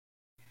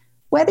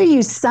Whether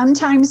you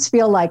sometimes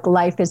feel like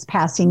life is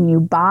passing you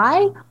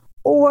by,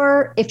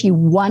 or if you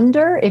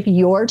wonder if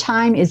your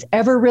time is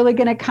ever really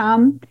going to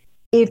come,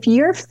 if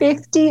you're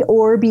 50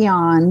 or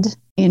beyond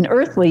in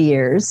earthly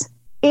years,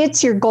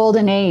 it's your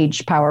golden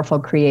age, powerful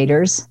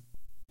creators,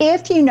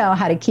 if you know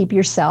how to keep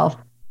yourself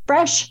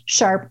fresh,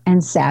 sharp,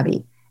 and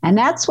savvy. And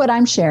that's what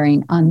I'm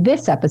sharing on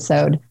this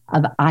episode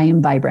of I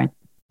Am Vibrant.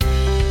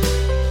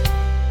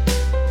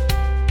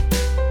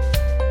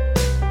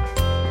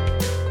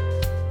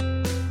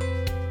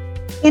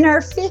 In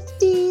our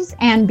 50s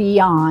and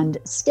beyond,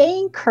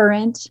 staying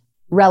current,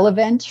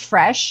 relevant,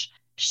 fresh,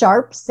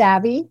 sharp,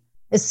 savvy,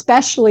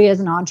 especially as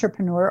an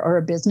entrepreneur or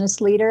a business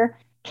leader,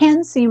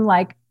 can seem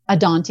like a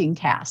daunting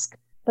task.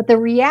 But the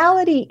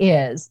reality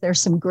is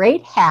there's some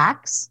great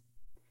hacks,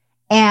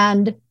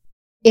 and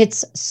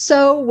it's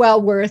so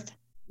well worth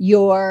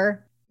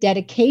your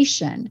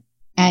dedication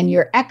and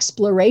your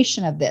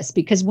exploration of this,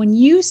 because when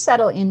you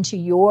settle into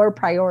your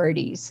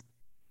priorities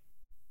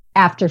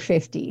after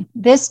 50,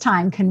 this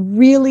time can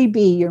really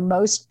be your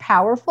most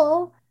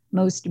powerful,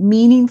 most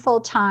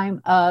meaningful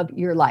time of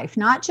your life,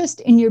 not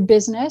just in your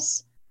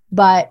business,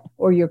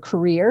 or your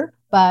career,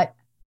 but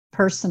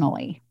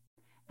personally.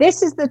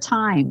 This is the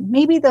time,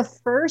 maybe the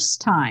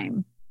first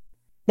time,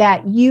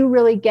 that you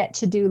really get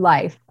to do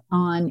life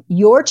on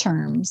your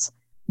terms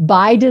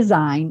by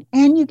design,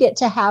 and you get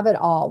to have it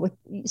all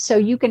so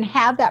you can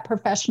have that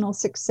professional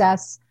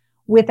success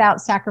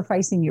without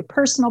sacrificing your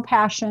personal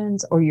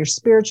passions or your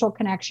spiritual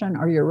connection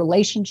or your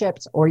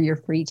relationships or your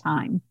free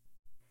time.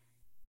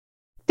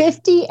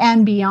 50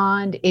 and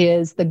beyond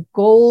is the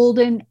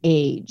golden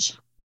age.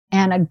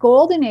 And a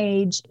golden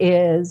age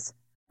is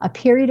a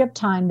period of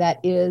time that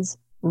is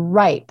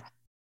ripe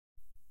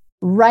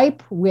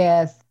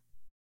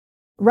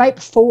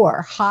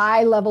for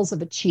high levels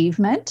of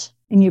achievement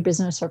in your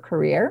business or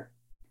career,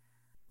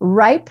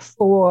 ripe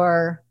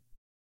for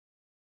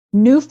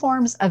new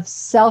forms of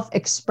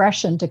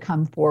self-expression to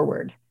come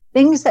forward,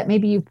 things that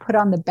maybe you've put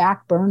on the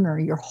back burner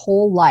your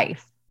whole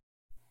life.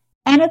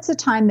 And it's a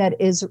time that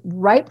is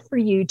ripe for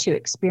you to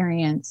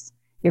experience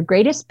your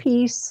greatest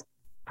peace,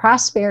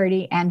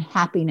 prosperity, and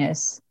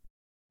happiness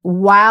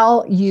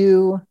while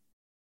you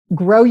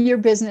grow your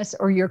business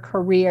or your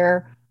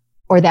career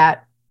or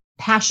that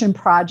passion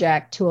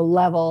project to a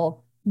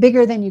level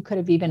bigger than you could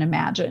have even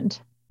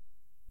imagined.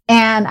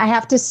 And I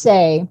have to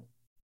say,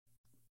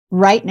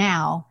 right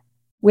now,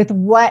 with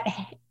what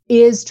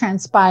is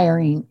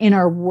transpiring in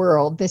our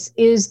world, this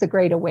is the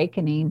Great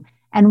Awakening.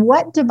 And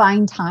what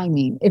divine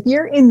timing. If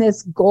you're in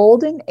this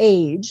golden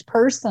age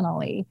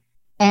personally,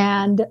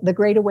 and the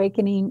Great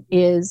Awakening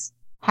is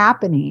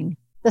happening,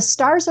 the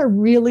stars are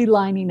really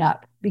lining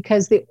up,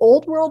 because the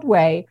old world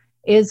way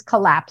is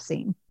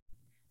collapsing.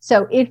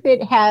 So if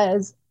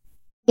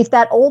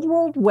that old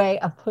world way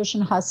of push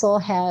and hustle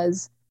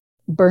has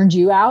burned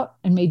you out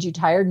and made you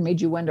tired and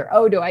made you wonder,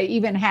 oh, do I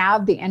even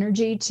have the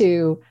energy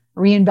to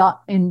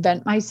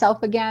reinvent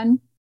myself again?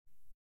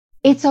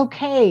 It's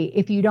okay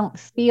if you don't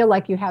feel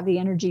like you have the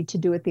energy to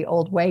do it the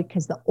old way,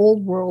 because the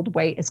old world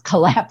way is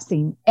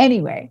collapsing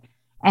anyway,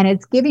 and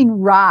it's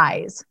giving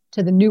rise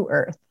to the new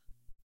earth.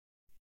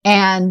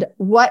 And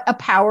what a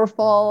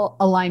powerful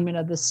alignment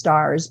of the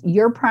stars,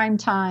 your prime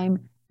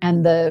time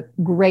and the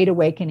Great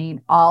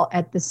Awakening all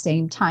at the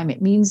same time.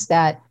 It means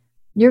that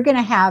you're going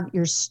to have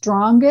your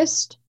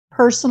strongest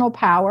personal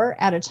power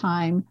at a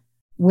time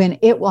when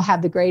it will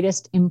have the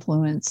greatest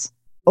influence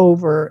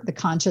over the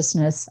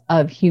consciousness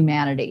of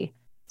humanity.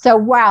 So,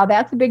 wow,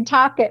 that's a big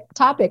topic.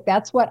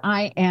 That's what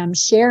I am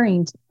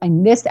sharing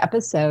in this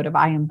episode of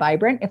I Am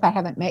Vibrant. If I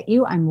haven't met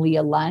you, I'm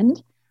Leah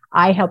Lund.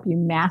 I help you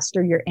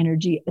master your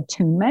energy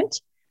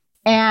attunement.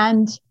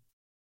 And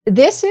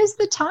this is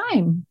the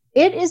time.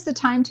 It is the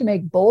time to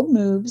make bold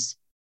moves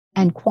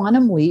and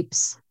quantum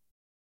leaps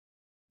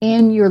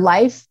in your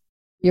life,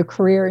 your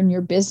career, and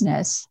your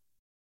business,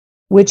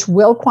 which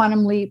will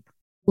quantum leap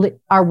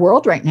our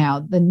world right now.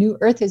 The new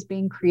earth is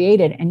being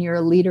created, and you're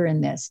a leader in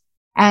this.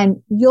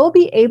 And you'll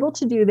be able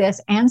to do this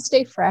and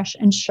stay fresh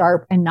and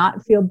sharp and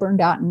not feel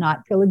burned out and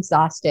not feel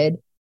exhausted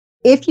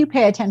if you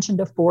pay attention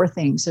to 4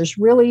 things. There's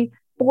really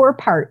 4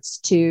 parts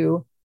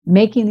to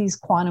making these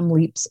quantum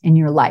leaps in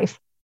your life.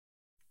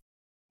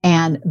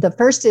 And the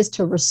first is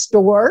to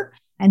restore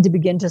and to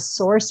begin to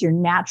source your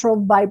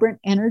natural, vibrant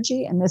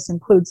energy. And this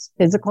includes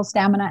physical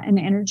stamina and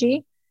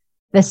energy.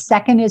 The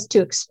second is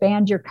to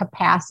expand your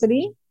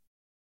capacity.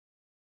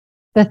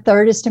 The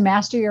third is to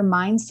master your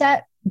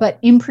mindset, but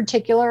in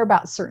particular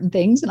about certain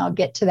things. And I'll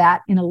get to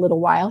that in a little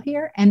while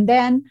here. And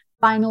then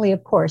finally,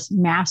 of course,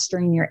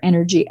 mastering your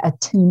energy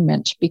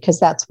attunement, because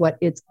that's what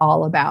it's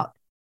all about.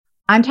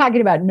 I'm talking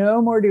about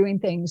no more doing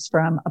things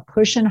from a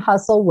push and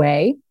hustle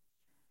way.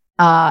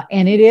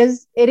 And it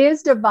is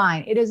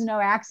divine. It is no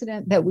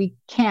accident that we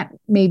can't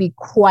maybe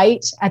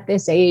quite at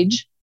this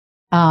age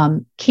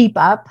keep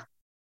up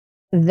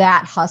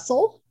that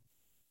hustle.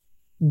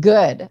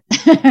 Good,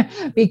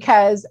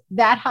 because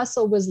that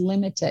hustle was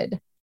limited.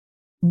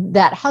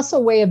 That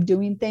hustle way of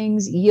doing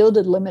things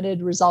yielded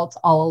limited results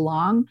all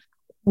along.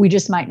 We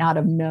just might not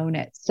have known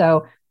it.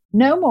 So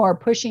No more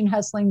pushing,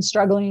 hustling,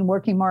 struggling,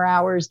 working more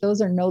hours.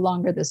 Those are no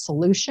longer the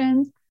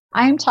solutions.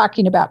 I'm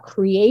talking about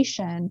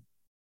creation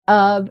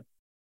of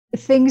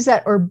things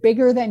that are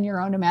bigger than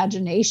your own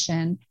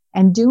imagination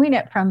and doing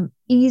it from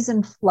ease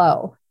and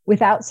flow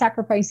without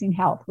sacrificing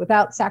health,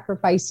 without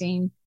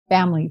sacrificing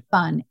family,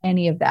 fun,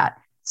 any of that.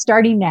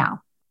 Starting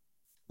now.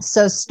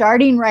 So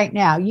starting right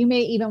now, you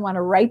may even want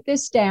to write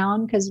this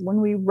down, because when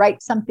we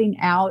write something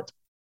out,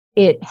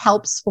 it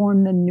helps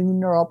form the new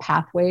neural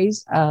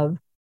pathways of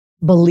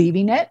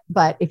believing it.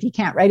 But if you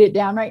can't write it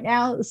down right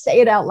now, say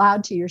it out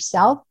loud to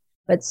yourself.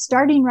 But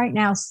starting right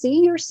now,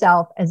 see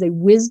yourself as a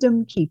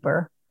wisdom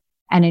keeper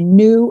and a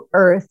new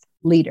earth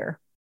leader,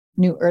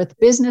 new earth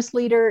business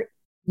leader,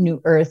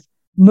 new earth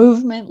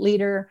movement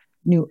leader,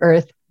 new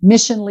earth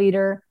mission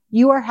leader.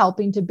 You are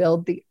helping to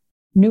build the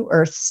new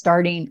earth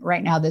starting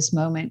right now, this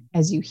moment,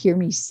 as you hear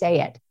me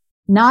say it.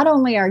 Not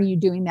only are you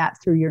doing that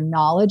through your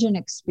knowledge and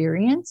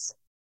experience,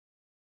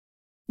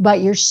 but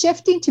you're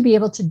shifting to be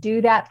able to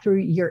do that through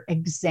your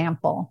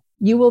example.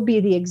 You will be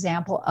the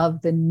example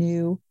of the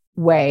new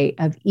way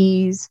of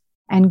ease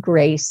and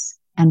grace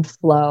and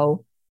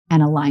flow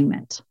and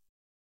alignment.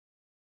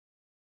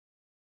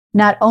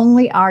 Not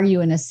only are you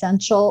an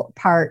essential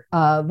part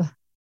of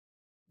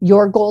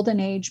your golden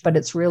age, but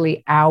it's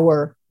really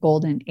our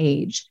golden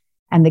age.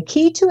 And the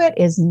key to it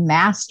is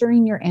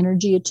mastering your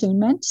energy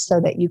attunement so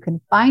that you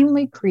can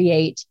finally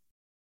create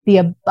the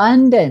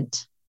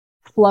abundant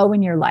flow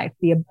in your life,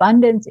 the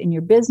abundance in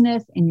your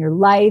business, in your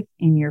life,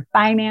 in your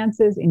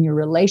finances, in your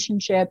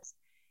relationships,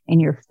 in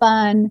your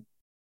fun,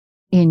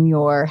 in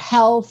your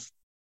health,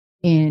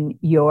 in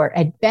your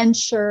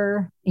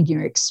adventure, in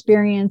your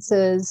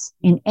experiences,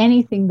 in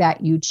anything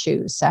that you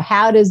choose. So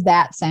how does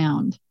that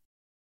sound?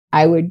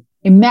 I would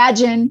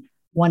imagine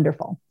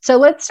wonderful. So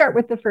let's start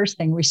with the first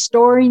thing,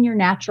 restoring your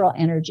natural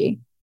energy.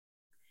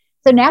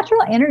 So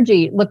natural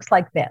energy looks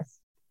like this: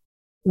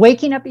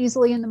 waking up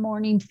easily in the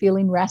morning,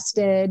 feeling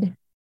rested.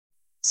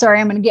 Sorry,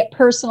 I'm going to get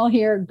personal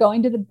here.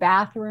 Going to the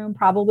bathroom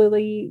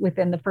probably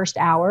within the first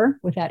hour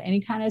without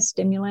any kind of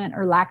stimulant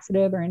or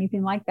laxative or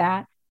anything like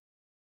that.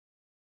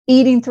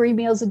 Eating 3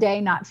 meals a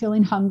day, not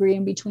feeling hungry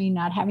in between,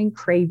 not having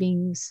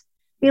cravings,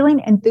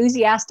 feeling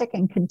enthusiastic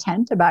and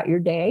content about your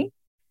day,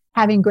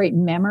 having great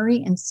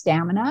memory and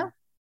stamina,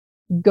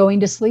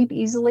 going to sleep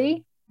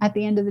easily at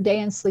the end of the day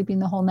and sleeping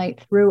the whole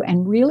night through,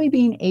 and really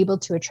being able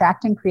to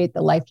attract and create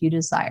the life you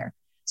desire.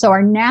 So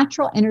our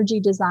natural energy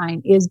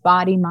design is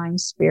body, mind,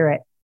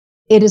 spirit.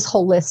 It is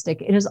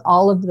holistic. It is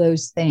all of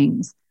those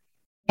things.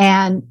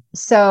 And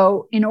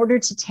so in order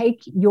to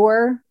take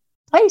your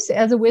place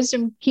as a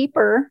wisdom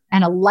keeper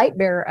and a light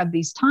bearer of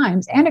these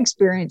times and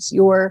experience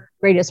your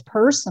greatest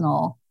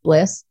personal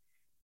bliss,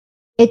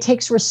 it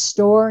takes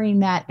restoring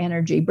that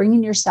energy,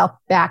 bringing yourself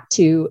back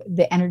to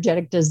the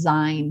energetic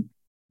design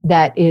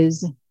that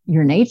is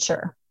your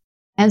nature.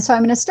 And so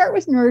I'm going to start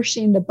with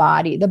nourishing the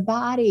body. The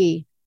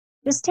body,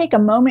 just take a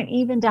moment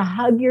even to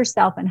hug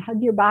yourself and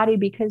hug your body,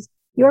 because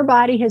your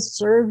body has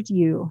served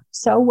you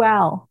so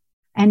well.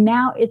 And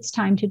now it's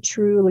time to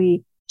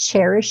truly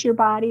cherish your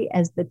body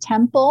as the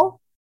temple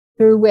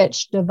through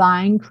which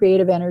divine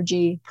creative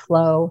energy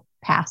flow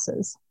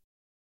passes.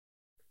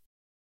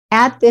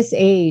 At this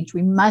age,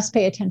 we must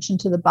pay attention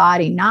to the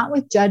body, not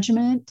with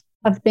judgment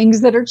of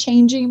things that are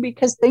changing,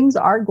 because things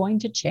are going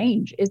to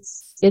change.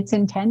 It's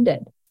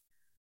intended,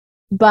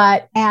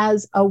 but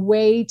as a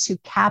way to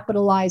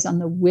capitalize on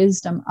the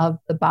wisdom of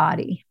the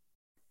body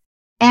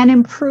and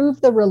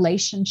improve the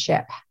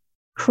relationship,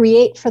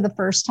 create for the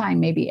first time,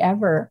 maybe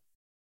ever,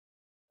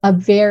 a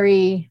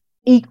very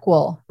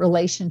equal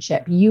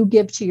relationship. You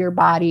give to your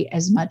body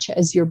as much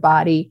as your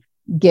body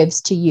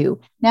gives to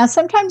you. Now,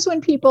 sometimes when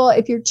people,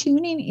 if you're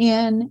tuning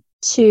in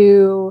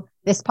to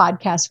this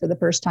podcast for the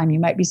first time, you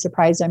might be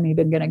surprised I'm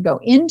even going to go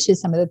into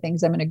some of the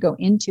things I'm going to go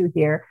into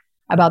here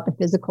about the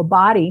physical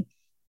body.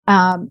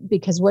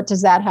 Because what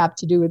does that have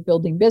to do with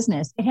building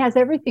business? It has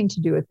everything to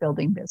do with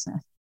building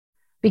business,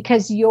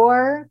 because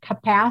your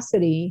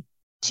capacity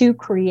to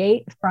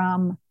create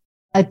from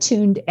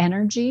attuned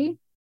energy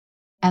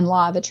and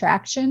law of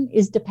attraction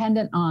is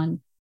dependent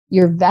on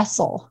your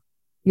vessel,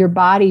 your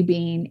body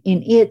being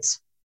in its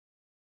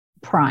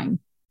prime,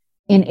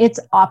 in its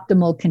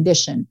optimal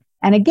condition.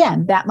 And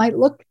again, that might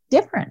look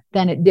different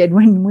than it did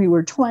when we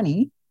were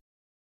 20.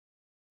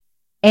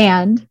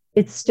 And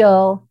it's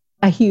still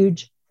a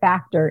huge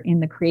factor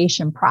in the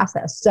creation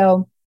process.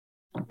 So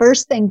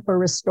first thing for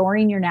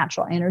restoring your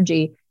natural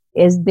energy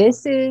is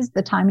this is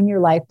the time in your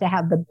life to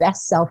have the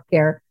best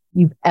self-care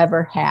you've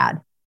ever had.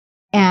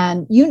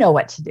 And you know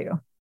what to do.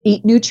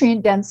 Eat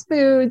nutrient-dense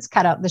foods,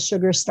 cut out the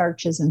sugar,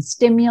 starches, and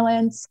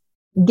stimulants,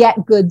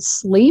 get good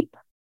sleep,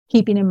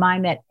 keeping in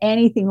mind that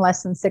anything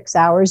less than 6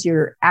 hours,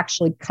 you're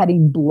actually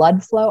cutting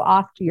blood flow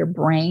off to your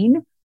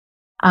brain.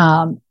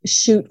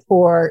 Shoot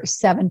for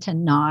 7 to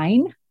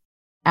 9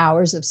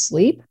 hours of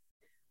sleep.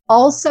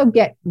 Also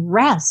get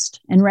rest,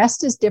 and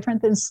rest is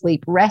different than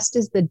sleep. Rest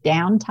is the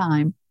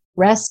downtime.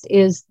 Rest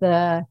is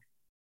the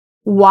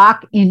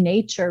walk in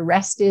nature.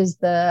 Rest is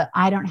the,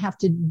 I don't have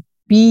to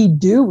be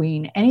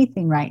doing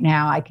anything right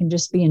now. I can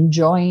just be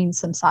enjoying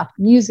some soft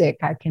music.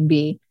 I can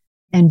be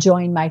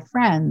enjoying my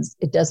friends.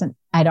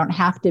 I don't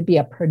have to be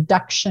a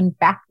production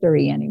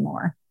factory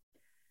anymore.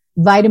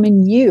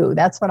 Vitamin U,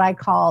 that's what I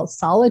call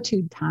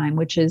solitude time,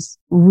 which is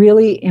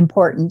really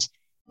important.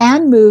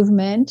 And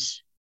movement,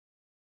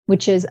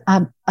 which is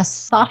a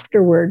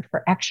softer word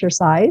for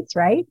exercise,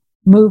 right?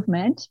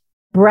 Movement.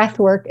 Breath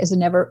work is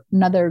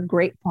another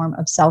great form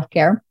of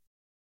self-care.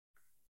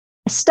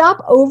 Stop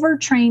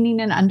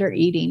overtraining and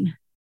undereating.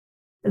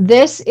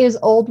 This is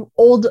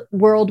old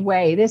world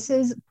way. This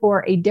is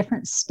for a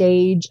different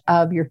stage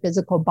of your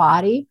physical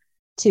body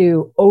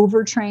to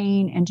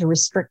overtrain and to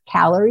restrict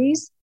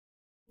calories.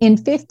 In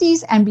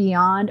 50s and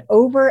beyond,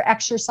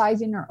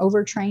 over-exercising or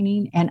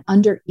overtraining and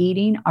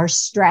undereating are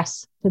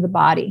stress to the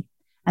body.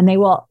 And they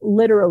will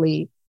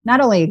literally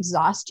not only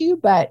exhaust you,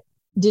 but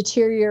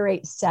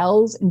deteriorate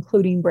cells,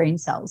 including brain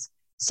cells.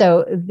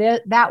 So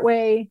that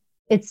way,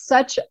 it's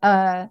such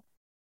an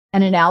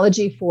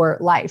analogy for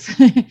life.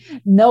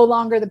 No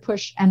longer the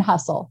push and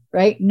hustle,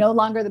 right? No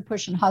longer the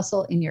push and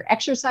hustle in your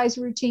exercise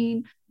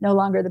routine, no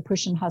longer the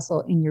push and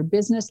hustle in your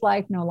business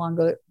life, no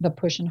longer the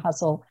push and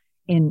hustle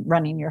in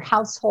running your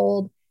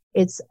household.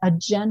 It's a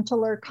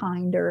gentler,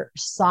 kinder,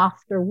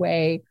 softer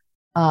way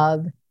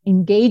of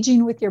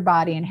engaging with your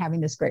body and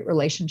having this great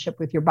relationship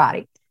with your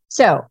body.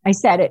 So I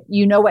said it,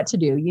 you know what to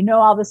do. You know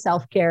all the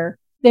self-care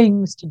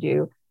things to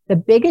do. The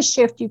biggest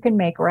shift you can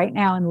make right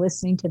now in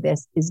listening to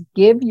this is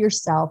give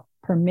yourself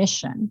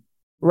permission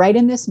right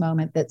in this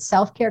moment that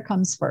self-care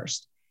comes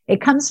first. It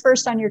comes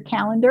first on your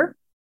calendar.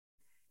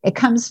 It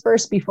comes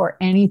first before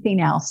anything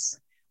else.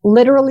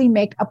 Literally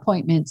make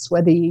appointments,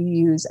 whether you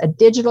use a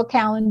digital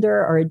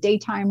calendar or a day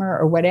timer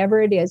or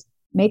whatever it is,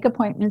 make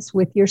appointments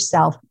with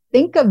yourself.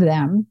 Think of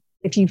them.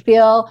 If you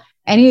feel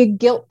any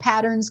guilt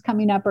patterns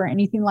coming up or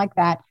anything like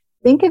that,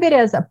 think of it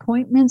as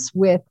appointments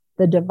with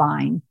the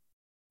divine.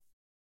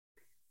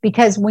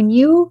 Because when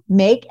you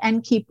make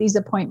and keep these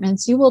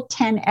appointments, you will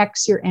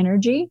 10x your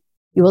energy.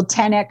 You will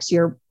 10x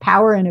your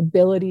power and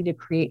ability to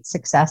create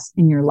success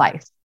in your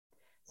life.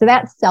 So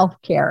that's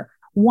self-care.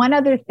 One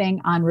other thing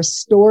on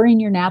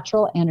restoring your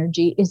natural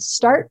energy is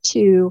start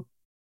to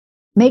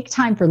make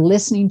time for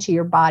listening to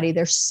your body.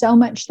 There's so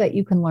much that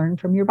you can learn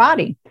from your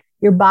body.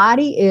 Your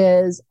body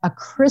is a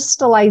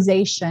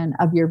crystallization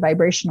of your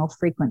vibrational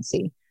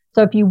frequency.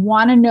 So if you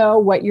want to know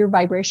what your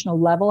vibrational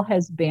level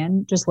has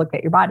been, just look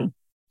at your body.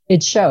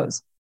 It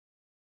shows.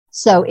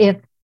 So if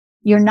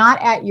you're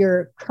not at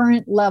your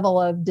current level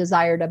of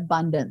desired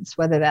abundance,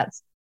 whether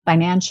that's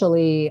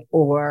financially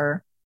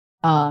or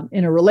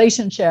in a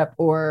relationship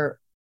or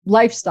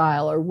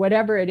lifestyle or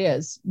whatever it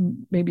is,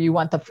 maybe you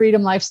want the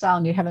freedom lifestyle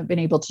and you haven't been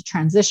able to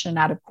transition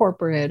out of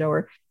corporate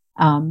or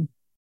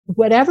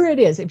whatever it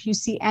is, if you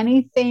see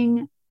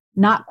anything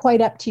not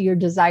quite up to your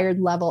desired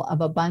level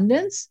of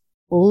abundance,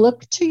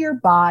 look to your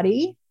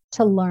body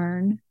to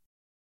learn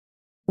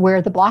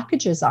where the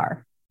blockages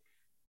are.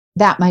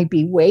 That might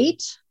be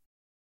weight.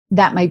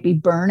 That might be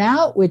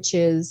burnout, which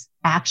is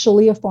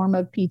actually a form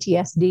of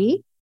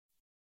PTSD.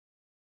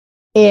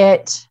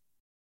 It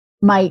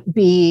might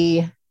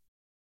be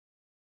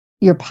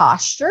your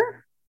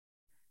posture.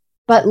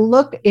 But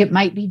look, it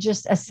might be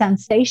just a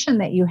sensation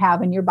that you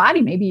have in your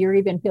body. Maybe you're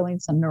even feeling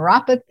some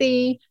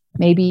neuropathy.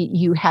 Maybe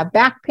you have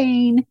back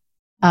pain.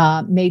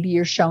 Maybe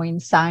you're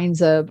showing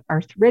signs of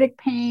arthritic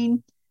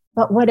pain.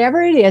 But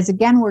whatever it is,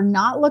 again, we're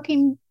not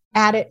looking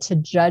at it to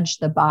judge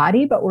the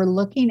body, but we're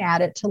looking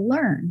at it to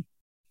learn.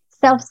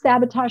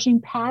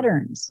 Self-sabotaging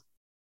patterns.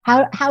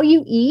 How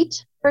you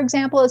eat, for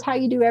example, is how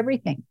you do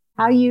everything.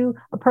 How you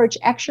approach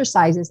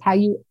exercise is how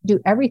you do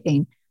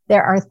everything.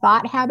 There are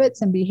thought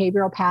habits and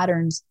behavioral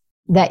patterns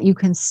that you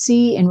can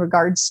see in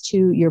regards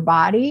to your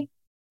body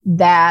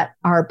that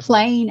are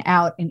playing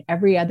out in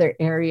every other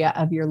area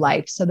of your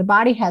life. So the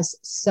body has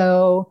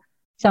so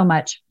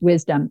much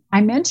wisdom. I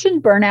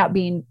mentioned burnout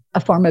being a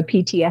form of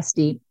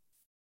PTSD.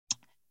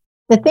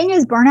 The thing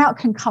is, burnout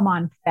can come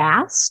on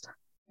fast.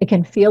 It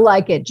can feel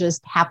like it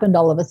just happened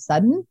all of a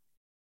sudden.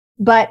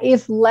 But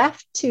if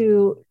left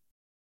to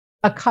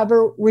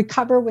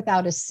recover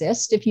without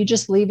assist, if you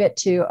just leave it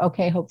to,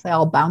 okay, hopefully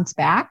I'll bounce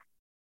back,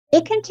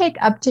 it can take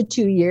up to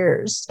 2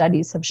 years,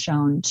 studies have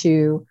shown,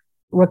 to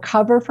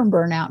recover from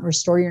burnout and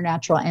restore your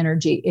natural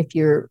energy if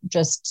you're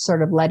just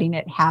sort of letting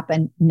it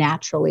happen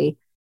naturally.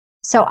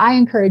 So I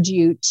encourage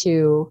you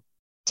to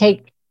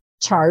take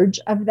charge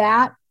of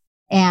that.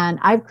 And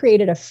I've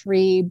created a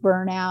free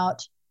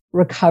burnout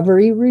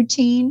recovery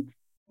routine.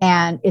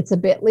 And it's a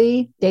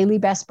Bitly daily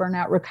best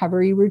burnout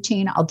recovery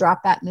routine. I'll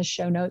drop that in the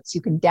show notes.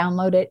 You can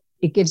download it.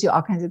 It gives you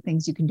all kinds of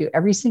things you can do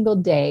every single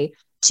day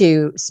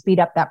to speed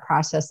up that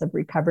process of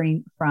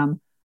recovering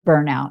from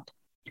burnout.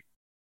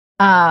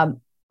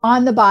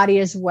 On the body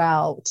as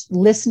well,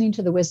 listening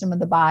to the wisdom of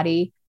the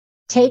body.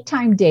 Take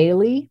time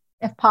daily,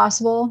 if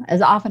possible,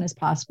 as often as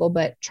possible,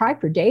 but try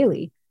for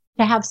daily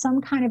to have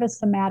some kind of a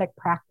somatic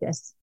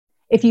practice.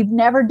 If you've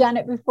never done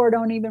it before,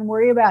 don't even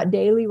worry about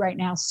daily right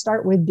now.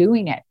 Start with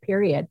doing it,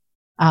 period.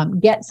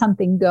 Get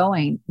something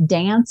going.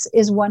 Dance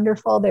is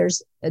wonderful.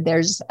 There's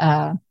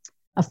a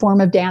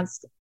form of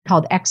dance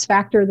called X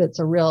Factor that's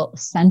a real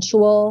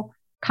sensual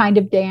kind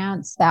of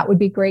dance. That would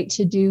be great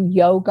to do.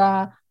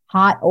 Yoga,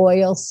 hot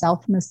oil,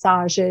 self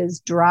massages,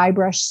 dry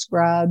brush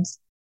scrubs.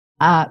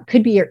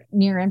 Could be your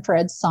near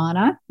infrared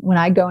sauna. When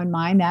I go in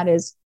mine, that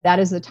is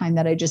the time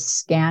that I just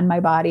scan my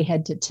body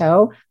head to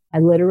toe. I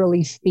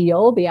literally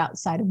feel the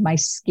outside of my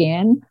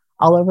skin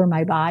all over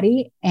my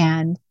body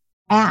and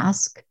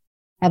ask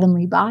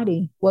Heavenly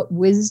Body, what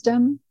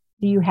wisdom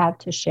do you have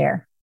to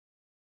share?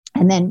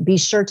 And then be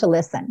sure to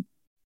listen.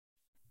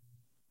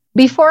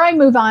 Before I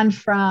move on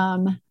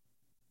from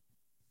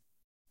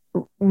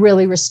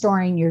really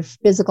restoring your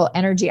physical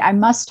energy, I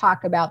must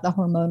talk about the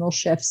hormonal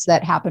shifts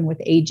that happen with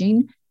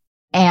aging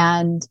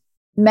and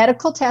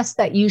medical tests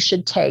that you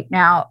should take.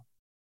 Now,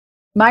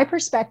 my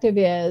perspective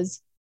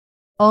is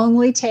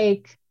only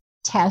take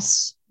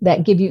tests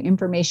that give you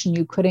information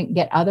you couldn't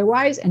get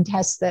otherwise and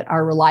tests that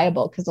are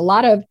reliable, because a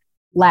lot of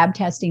lab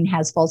testing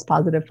has false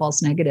positive,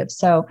 false negative.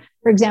 So,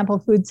 for example,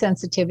 food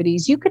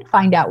sensitivities, you could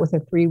find out with a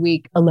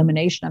 3-week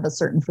elimination of a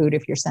certain food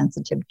if you're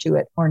sensitive to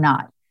it or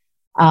not.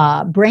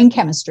 Brain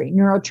chemistry,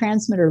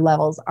 neurotransmitter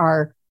levels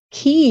are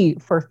key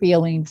for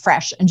feeling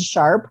fresh and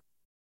sharp,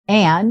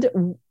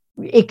 and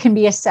it can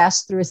be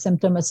assessed through a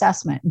symptom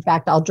assessment. In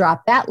fact, I'll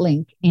drop that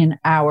link in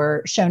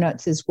our show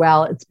notes as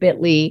well. It's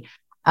bit.ly/brain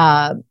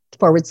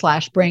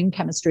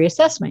chemistry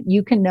assessment.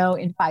 You can know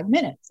in 5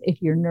 minutes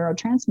if you're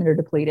neurotransmitter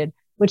depleted,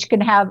 which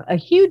can have a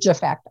huge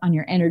effect on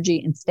your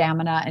energy and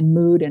stamina and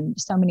mood and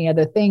so many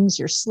other things,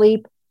 your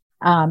sleep.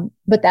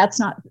 But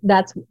that's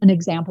an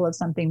example of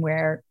something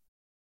where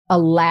a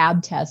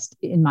lab test,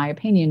 in my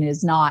opinion,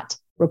 is not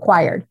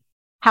required.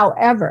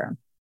 However,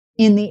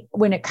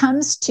 when it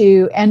comes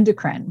to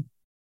endocrine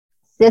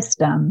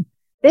system,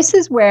 this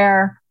is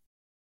where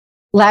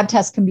lab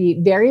tests can be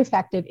very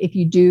effective if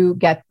you do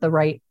get the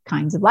right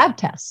kinds of lab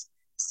tests.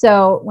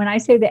 So when I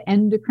say the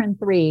endocrine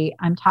 3,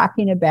 I'm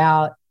talking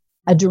about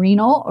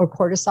adrenal or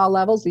cortisol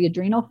levels, the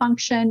adrenal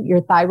function,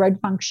 your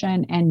thyroid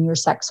function, and your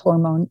sex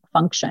hormone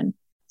function.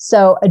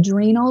 So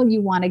adrenal,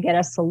 you want to get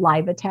a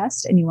saliva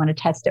test, and you want to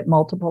test it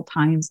multiple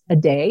times a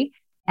day.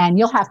 And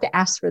you'll have to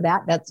ask for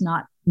that. That's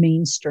not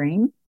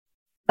mainstream.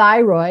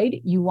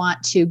 Thyroid, you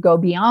want to go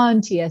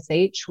beyond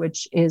TSH,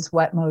 which is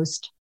what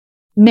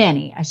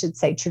many, I should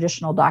say,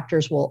 traditional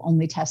doctors will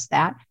only test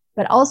that,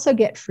 but also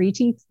get free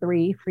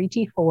T3, free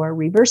T4,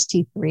 reverse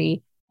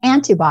T3,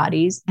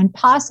 antibodies, and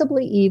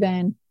possibly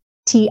even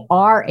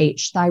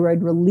TRH,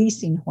 thyroid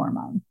releasing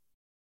hormone.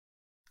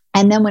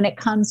 And then when it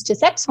comes to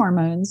sex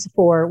hormones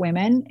for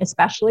women,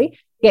 especially,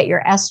 get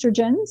your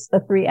estrogens, the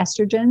 3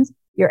 estrogens,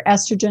 your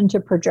estrogen to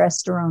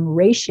progesterone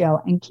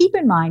ratio. And keep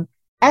in mind,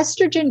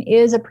 estrogen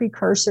is a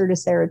precursor to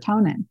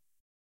serotonin.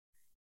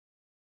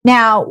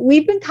 Now,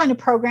 we've been kind of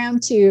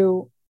programmed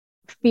to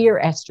fear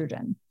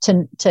estrogen,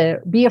 to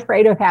be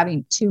afraid of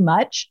having too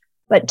much,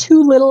 but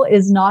too little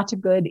is not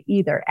good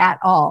either at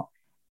all.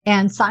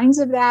 And signs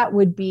of that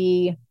would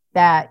be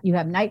that you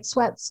have night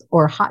sweats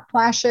or hot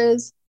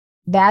flashes,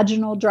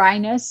 vaginal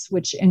dryness,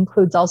 which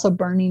includes also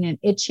burning and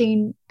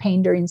itching,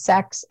 pain during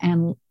sex,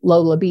 and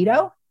low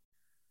libido,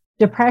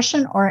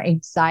 depression or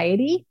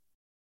anxiety.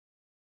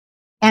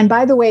 And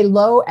by the way,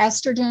 low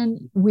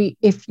estrogen,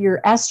 if your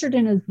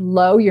estrogen is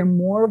low, you're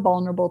more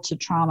vulnerable to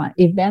trauma.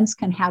 Events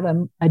can have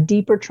a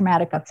deeper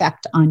traumatic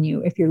effect on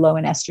you if you're low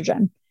in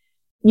estrogen.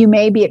 You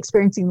may be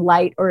experiencing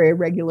light or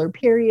irregular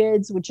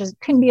periods, which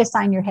can be a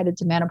sign you're headed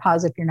to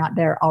menopause if you're not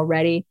there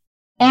already.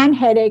 And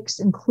headaches,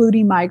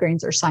 including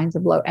migraines, are signs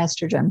of low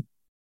estrogen.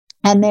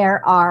 And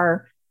there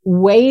are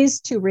ways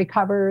to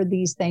recover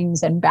these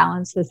things and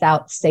balance this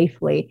out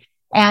safely.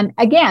 And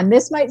again,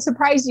 this might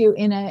surprise you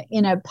in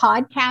a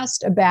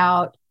podcast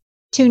about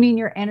tuning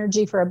your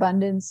energy for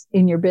abundance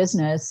in your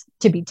business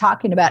to be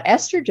talking about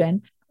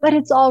estrogen, but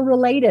it's all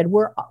related.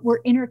 We're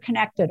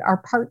interconnected. Our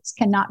parts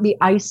cannot be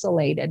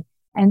isolated.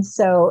 And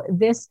so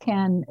these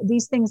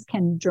things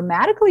can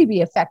dramatically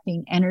be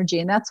affecting energy.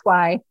 And that's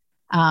why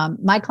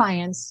my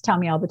clients tell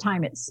me all the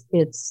time,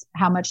 it's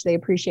how much they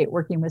appreciate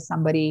working with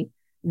somebody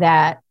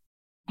that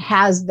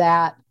has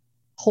that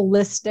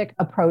holistic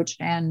approach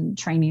and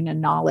training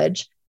and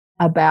knowledge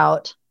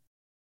about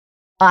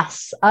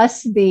us,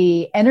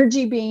 the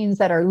energy beings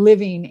that are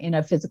living in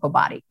a physical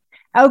body.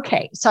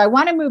 Okay, so I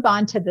want to move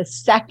on to the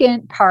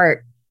second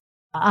point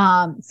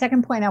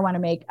I want to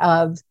make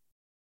of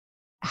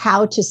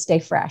how to stay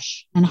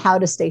fresh and how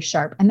to stay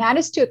sharp, and that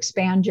is to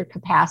expand your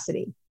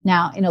capacity.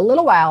 Now, in a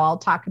little while, I'll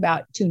talk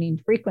about tuning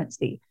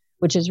frequency,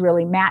 which is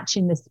really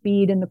matching the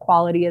speed and the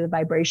quality of the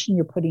vibration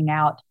you're putting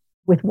out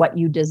with what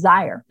you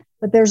desire.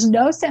 But there's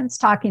no sense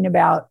talking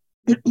about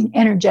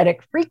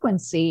energetic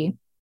frequency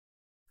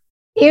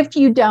if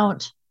you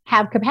don't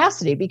have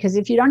capacity, because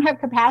if you don't have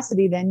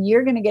capacity, then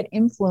you're going to get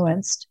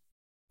influenced,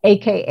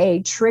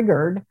 AKA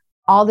triggered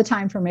all the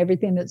time from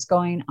everything that's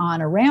going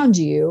on around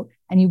you,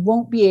 and you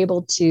won't be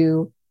able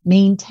to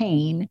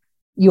maintain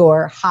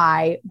your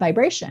high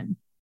vibration.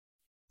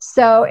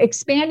 So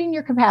expanding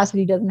your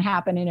capacity doesn't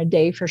happen in a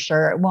day for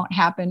sure. It won't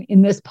happen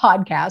in this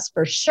podcast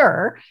for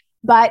sure,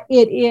 but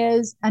it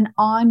is an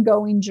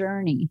ongoing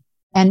journey.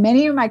 And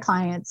many of my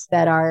clients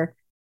that are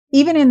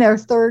even in their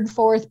third,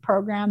 fourth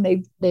program,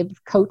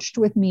 they've coached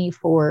with me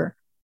for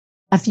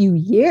a few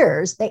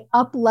years, they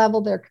up level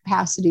their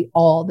capacity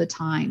all the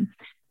time.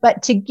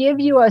 But to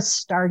give you a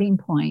starting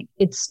point,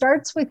 it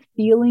starts with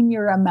feeling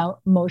your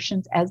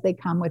emotions as they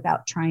come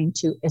without trying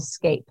to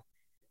escape.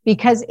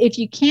 Because if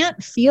you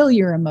can't feel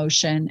your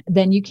emotion,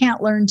 then you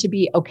can't learn to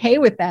be okay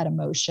with that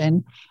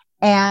emotion.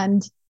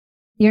 And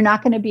you're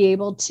not going to be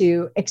able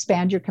to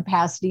expand your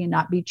capacity and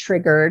not be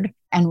triggered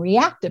and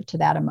reactive to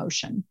that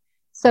emotion.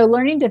 So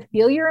learning to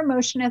feel your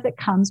emotion as it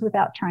comes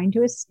without trying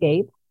to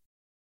escape,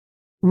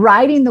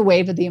 riding the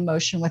wave of the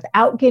emotion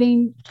without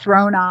getting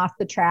thrown off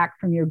the track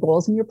from your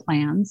goals and your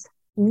plans,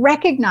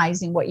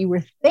 recognizing what you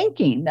were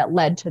thinking that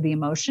led to the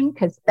emotion,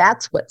 because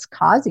that's what's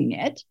causing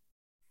it.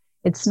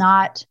 It's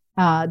not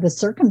the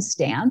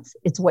circumstance,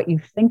 it's what you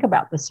think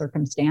about the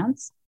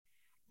circumstance.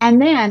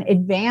 And then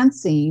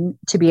advancing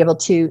to be able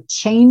to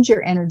change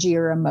your energy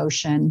or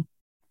emotion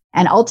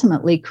and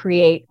ultimately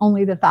create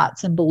only the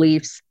thoughts and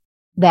beliefs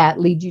that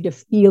lead you to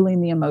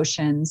feeling the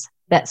emotions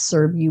that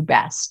serve you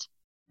best.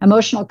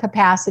 Emotional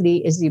capacity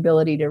is the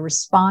ability to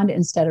respond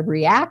instead of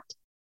react,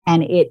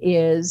 and it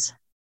is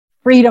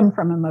freedom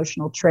from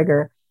emotional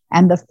trigger.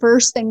 And the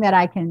first thing that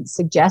I can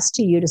suggest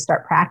to you to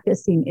start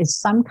practicing is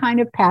some kind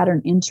of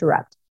pattern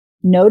interrupt,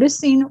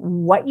 noticing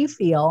what you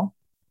feel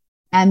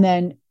and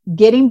then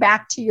getting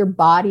back to your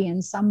body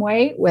in some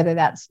way, whether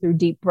that's through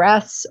deep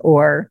breaths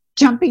or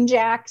jumping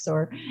jacks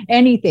or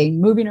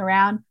anything, moving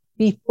around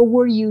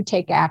before you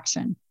take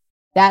action.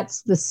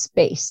 That's the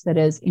space that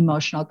is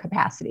emotional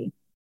capacity.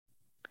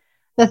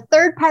 The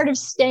third part of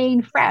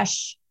staying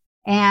fresh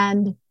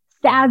and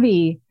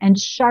savvy and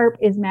sharp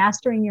is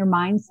mastering your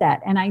mindset.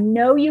 And I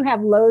know you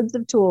have loads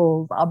of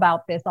tools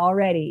about this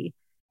already.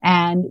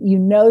 And you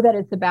know that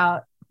it's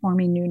about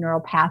forming new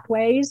neural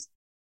pathways.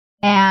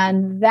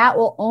 And that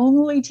will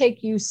only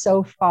take you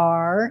so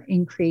far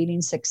in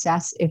creating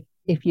success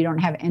if you don't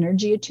have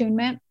energy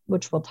attunement,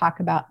 which we'll talk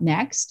about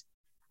next.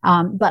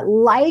 But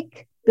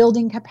like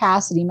building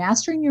capacity,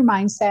 mastering your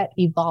mindset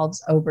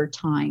evolves over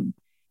time.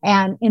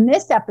 And in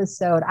this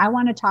episode, I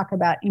want to talk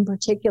about, in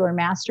particular,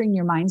 mastering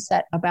your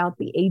mindset about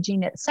the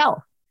aging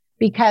itself.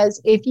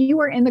 Because if you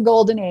were in the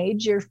golden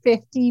age, you're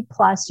 50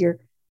 plus, you're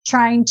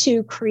trying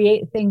to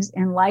create things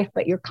in life,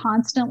 but you're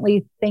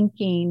constantly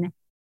thinking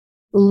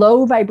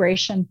low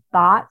vibration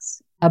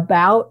thoughts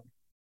about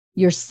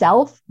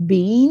yourself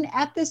being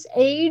at this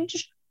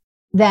age,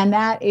 then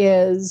that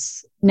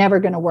is never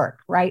going to work,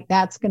 right?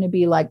 That's going to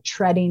be like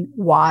treading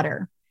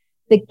water.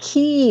 The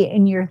key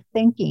in your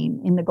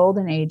thinking in the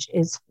golden age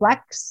is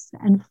flex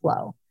and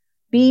flow.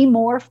 Be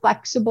more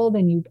flexible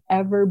than you've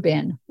ever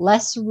been,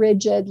 less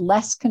rigid,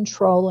 less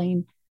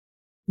controlling.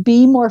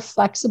 Be more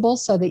flexible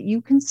so that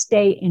you can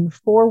stay in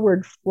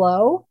forward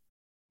flow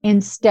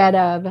instead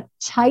of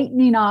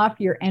tightening off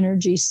your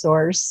energy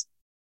source,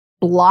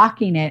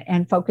 blocking it,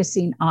 and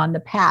focusing on the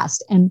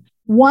past. And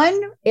one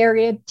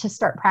area to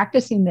start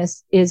practicing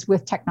this is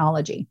with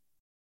technology,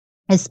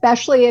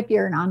 especially if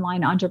you're an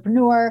online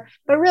entrepreneur,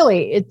 but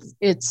really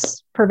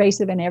it's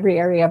pervasive in every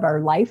area of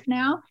our life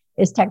now,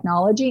 is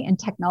technology. And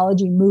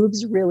technology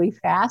moves really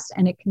fast,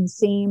 and it can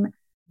seem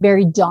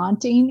very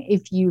daunting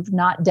if you've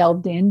not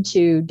delved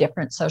into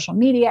different social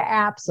media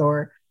apps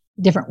or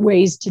different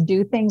ways to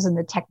do things and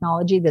the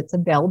technology that's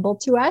available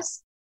to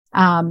us.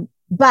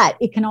 But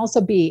it can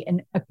also be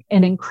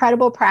an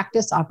incredible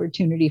practice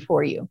opportunity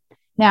for you.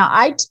 Now,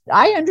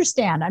 I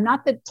understand I'm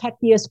not the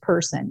techiest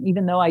person,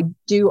 even though I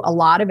do a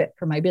lot of it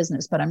for my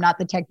business, but I'm not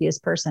the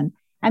techiest person.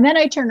 And then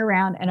I turn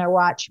around and I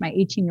watch my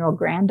 18-year-old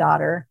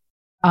granddaughter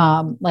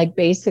like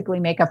basically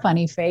make a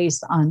funny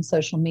face on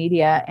social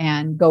media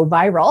and go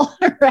viral,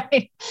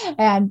 right?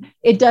 And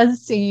it does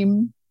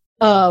seem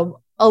a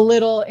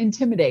little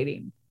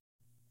intimidating.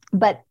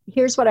 But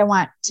here's what I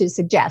want to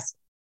suggest.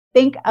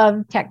 Think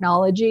of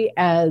technology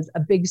as a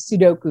big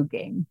Sudoku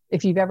game.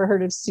 If you've ever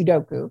heard of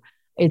Sudoku,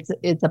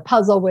 it's a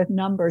puzzle with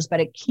numbers, but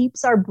it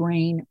keeps our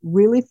brain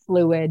really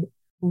fluid,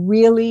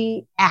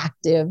 really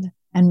active,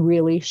 and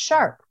really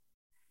sharp.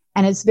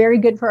 And it's very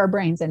good for our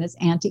brains, and it's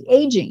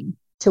anti-aging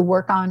to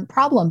work on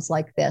problems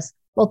like this.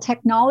 Well,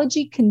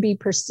 technology can be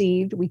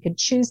perceived, we could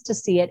choose to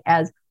see it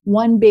as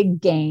one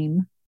big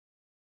game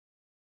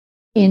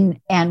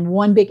and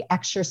one big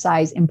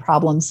exercise in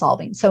problem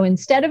solving. So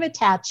instead of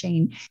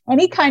attaching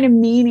any kind of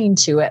meaning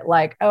to it,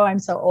 like, oh, I'm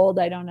so old,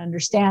 I don't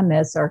understand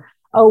this, or,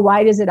 oh,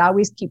 why does it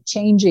always keep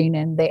changing?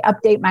 And they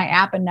update my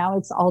app and now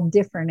it's all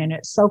different and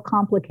it's so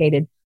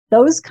complicated.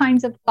 Those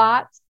kinds of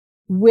thoughts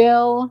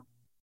will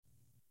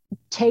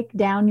take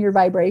down your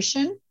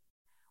vibration.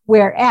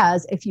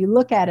 Whereas if you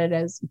look at it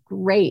as,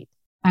 great,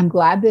 I'm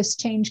glad this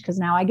changed because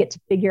now I get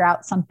to figure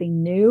out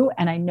something new.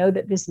 And I know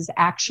that this is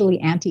actually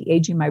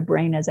anti-aging my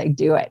brain as I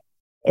do it.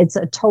 It's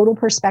a total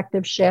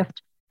perspective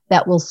shift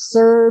that will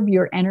serve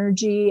your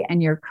energy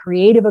and your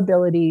creative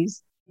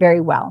abilities very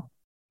well.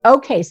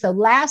 Okay, so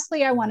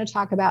lastly, I want to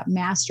talk about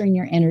mastering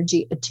your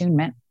energy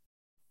attunement.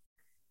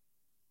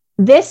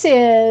 This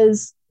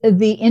is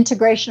the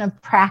integration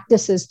of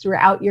practices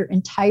throughout your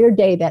entire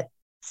day that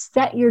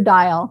set your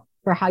dial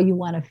for how you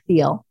want to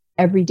feel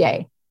every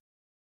day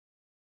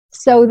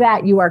so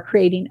that you are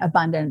creating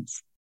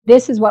abundance.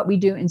 This is what we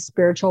do in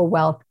spiritual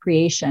wealth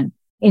creation.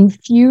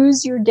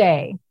 Infuse your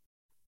day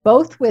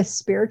both with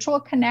spiritual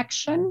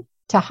connection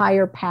to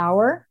higher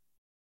power.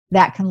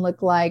 That can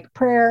look like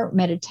prayer,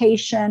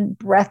 meditation,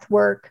 breath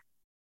work,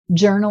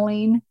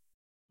 journaling.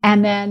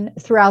 And then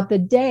throughout the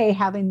day,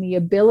 having the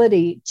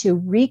ability to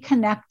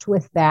reconnect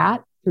with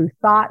that through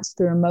thoughts,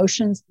 through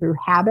emotions, through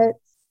habits,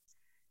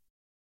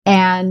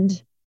 and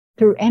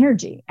through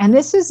energy. And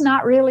this is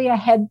not really a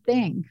head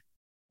thing.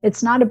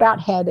 It's not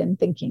about head and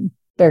thinking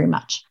very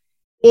much.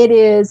 It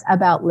is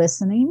about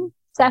listening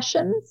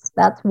sessions.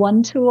 That's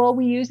one tool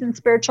we use in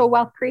spiritual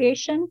wealth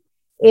creation.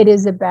 It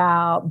is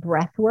about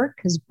breath work,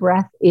 because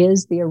breath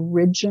is the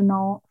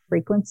original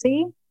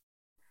frequency.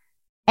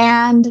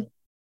 And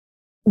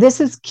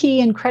this is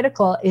key and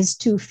critical, is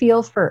to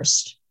feel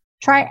first.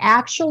 Try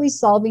actually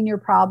solving your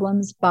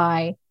problems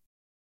by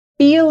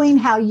feeling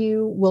how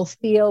you will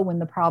feel when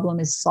the problem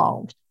is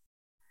solved.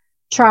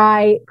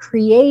 Try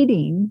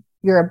creating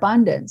your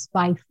abundance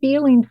by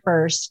feeling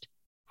first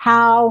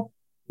how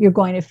you're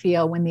going to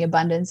feel when the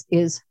abundance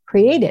is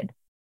created.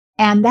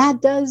 And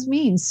that does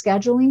mean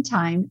scheduling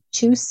time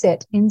to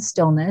sit in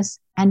stillness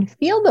and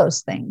feel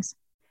those things,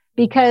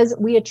 because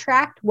we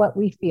attract what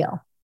we feel.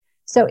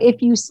 So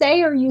if you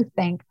say or you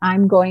think,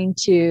 I'm going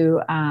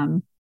to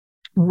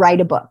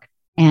write a book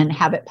and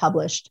have it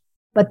published,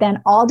 but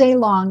then all day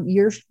long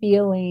you're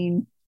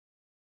feeling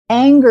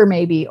anger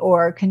maybe,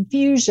 or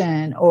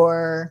confusion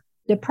or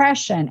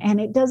depression, and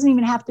it doesn't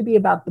even have to be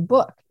about the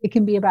book. It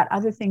can be about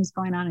other things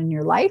going on in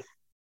your life.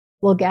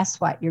 Well,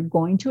 guess what? You're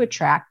going to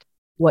attract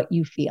what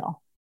you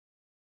feel.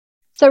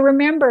 So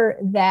remember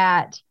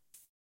that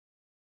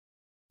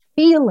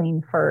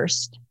feeling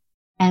first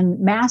and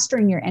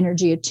mastering your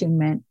energy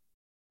attunement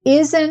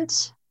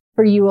isn't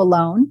for you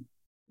alone.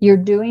 You're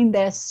doing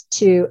this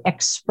to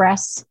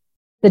express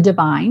the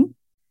divine,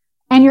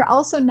 and you're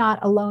also not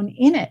alone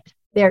in it.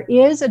 There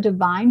is a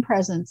divine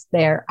presence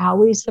there,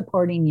 always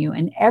supporting you,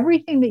 and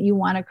everything that you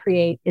want to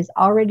create is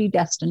already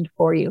destined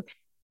for you.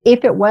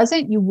 If it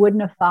wasn't, you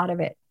wouldn't have thought of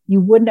it.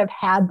 You wouldn't have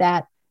had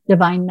that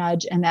divine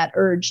nudge and that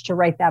urge to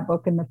write that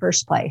book in the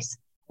first place,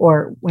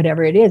 or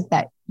whatever it is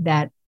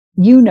that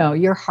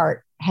your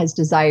heart has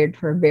desired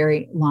for a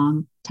very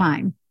long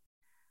time.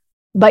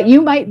 But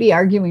you might be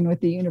arguing with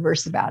the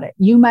universe about it.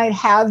 You might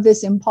have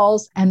this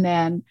impulse and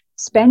then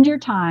spend your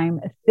time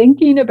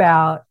thinking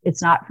about,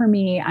 it's not for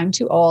me, I'm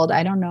too old,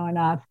 I don't know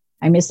enough,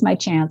 I missed my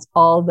chance,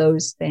 all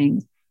those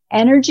things.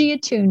 Energy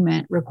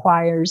attunement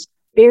requires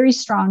very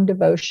strong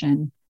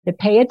devotion to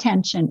pay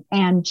attention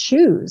and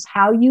choose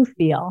how you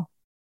feel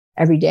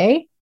every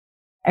day,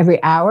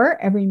 every hour,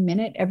 every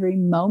minute, every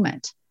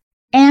moment,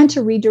 and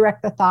to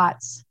redirect the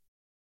thoughts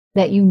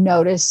that you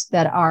notice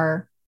that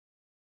are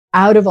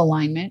out of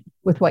alignment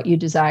with what you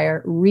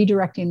desire,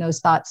 redirecting those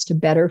thoughts to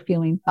better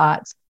feeling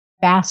thoughts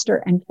faster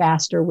and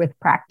faster with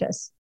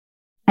practice.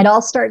 It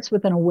all starts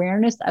with an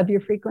awareness of your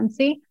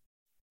frequency,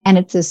 and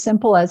it's as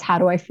simple as, how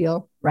do I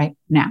feel right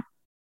now?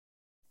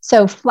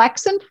 So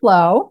flex and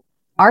flow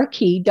are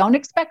key. Don't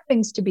expect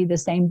things to be the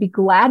same. Be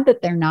glad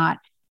that they're not.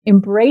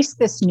 Embrace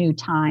this new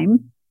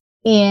time.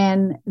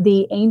 In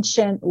the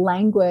ancient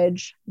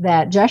language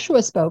that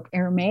Joshua spoke,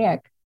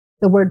 Aramaic,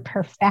 the word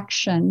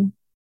perfection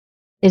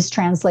is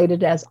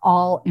translated as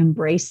all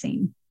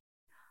embracing.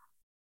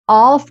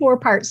 All 4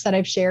 parts that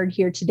I've shared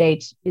here today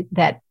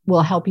that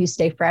will help you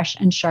stay fresh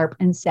and sharp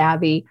and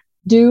savvy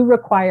do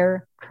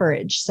require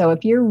courage. So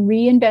if you're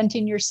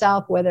reinventing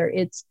yourself, whether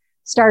it's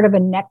start of a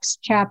next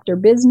chapter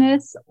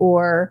business,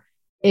 or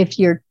if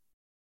you're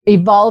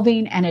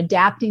evolving and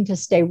adapting to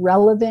stay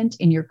relevant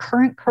in your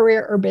current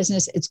career or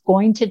business, it's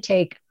going to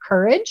take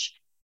courage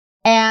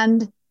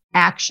and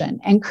action.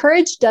 And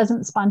courage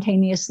doesn't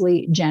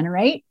spontaneously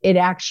generate. It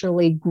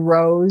actually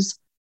grows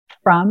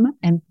from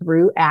and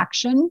through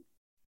action.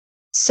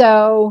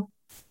 So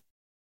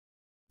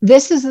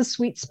this is the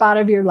sweet spot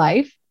of your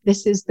life.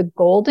 This is the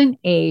golden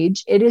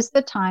age. It is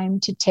the time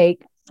to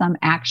take some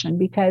action,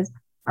 because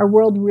our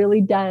world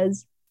really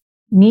does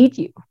need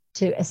you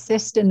to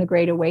assist in the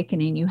Great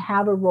Awakening. You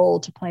have a role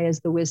to play as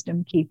the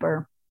wisdom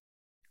keeper.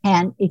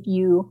 And if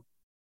you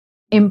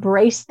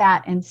embrace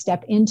that and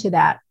step into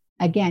that,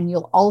 again,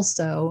 you'll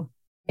also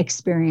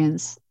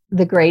experience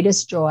the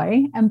greatest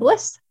joy and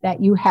bliss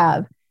that you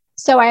have.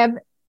 So I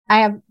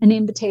have an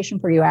invitation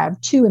for you. I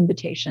have 2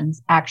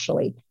 invitations,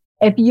 actually.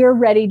 If you're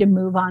ready to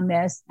move on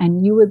this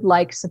and you would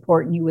like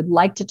support and you would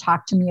like to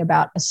talk to me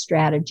about a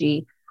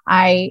strategy,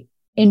 I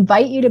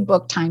invite you to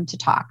book time to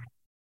talk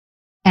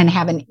and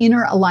have an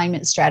inner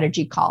alignment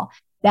strategy call.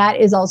 That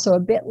is also a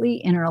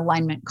bit.ly inner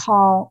alignment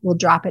call. We'll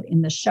drop it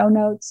in the show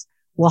notes.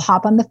 We'll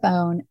hop on the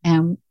phone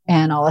and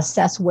I'll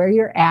assess where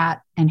you're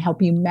at and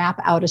help you map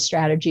out a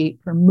strategy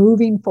for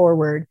moving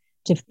forward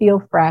to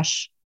feel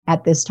fresh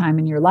at this time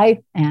in your life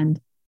and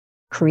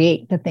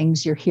create the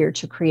things you're here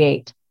to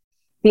create.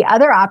 The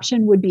other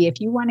option would be if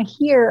you want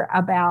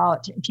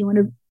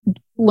to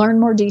learn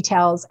more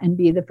details and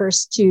be the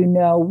first to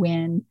know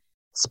when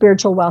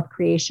spiritual wealth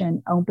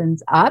creation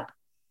opens up,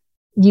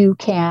 you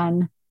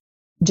can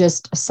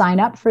just sign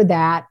up for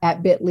that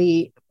at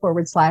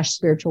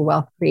bit.ly/spiritual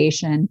wealth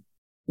creation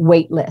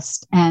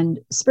waitlist. And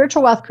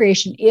spiritual wealth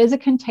creation is a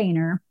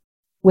container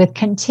with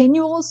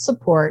continual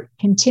support,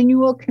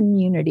 continual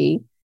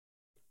community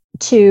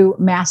to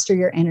master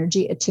your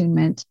energy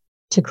attunement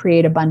to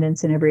create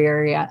abundance in every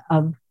area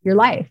of your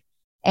life.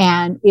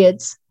 And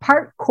it's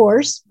part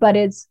course, but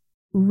it's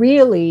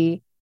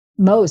really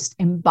most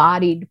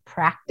embodied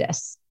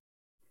practice.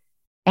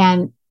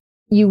 And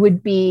you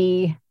would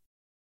be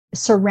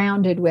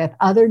surrounded with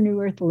other New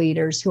Earth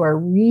leaders who are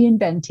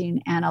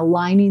reinventing and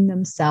aligning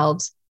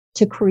themselves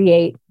to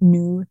create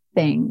new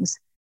things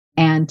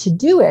and to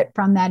do it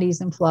from that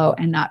ease and flow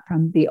and not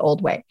from the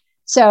old way.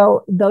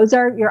 So those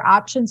are your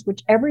options,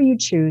 whichever you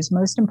choose.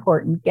 Most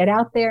important, get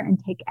out there and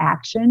take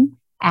action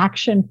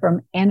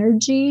from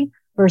energy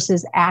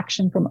versus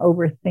action from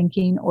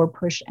overthinking or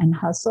push and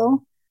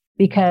hustle,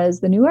 because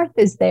the New Earth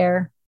is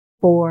there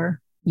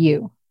for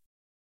you.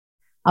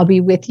 I'll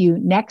be with you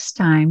next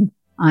time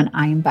on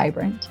I Am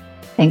Vibrant.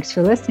 Thanks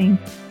for listening.